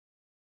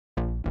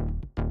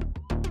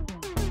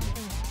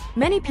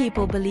Many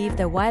people believe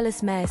their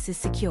wireless mouse is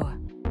secure.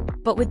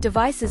 But with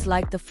devices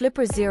like the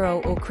Flipper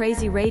Zero or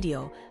Crazy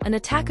Radio, an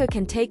attacker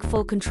can take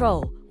full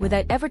control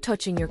without ever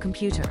touching your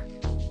computer.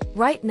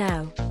 Right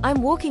now,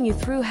 I'm walking you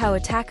through how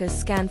attackers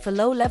scan for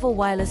low-level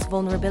wireless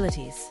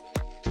vulnerabilities.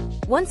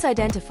 Once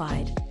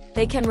identified,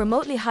 they can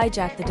remotely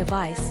hijack the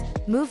device,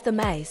 move the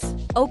mouse,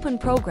 open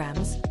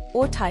programs,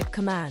 or type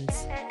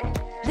commands.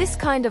 This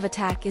kind of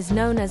attack is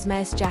known as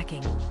mouse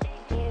jacking.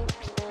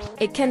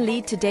 It can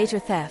lead to data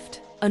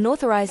theft,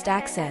 unauthorized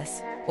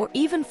access, or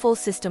even full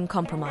system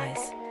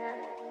compromise.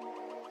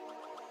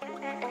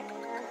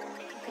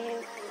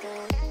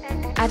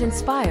 At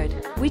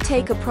IntSpired, we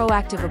take a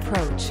proactive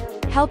approach,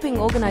 helping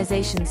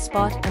organizations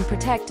spot and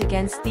protect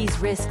against these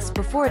risks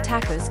before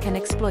attackers can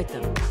exploit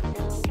them.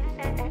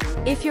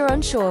 If you're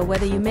unsure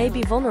whether you may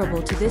be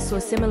vulnerable to this or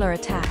similar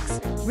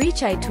attacks,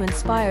 reach out to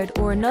IntSpired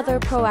or another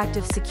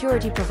proactive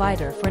security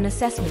provider for an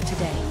assessment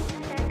today.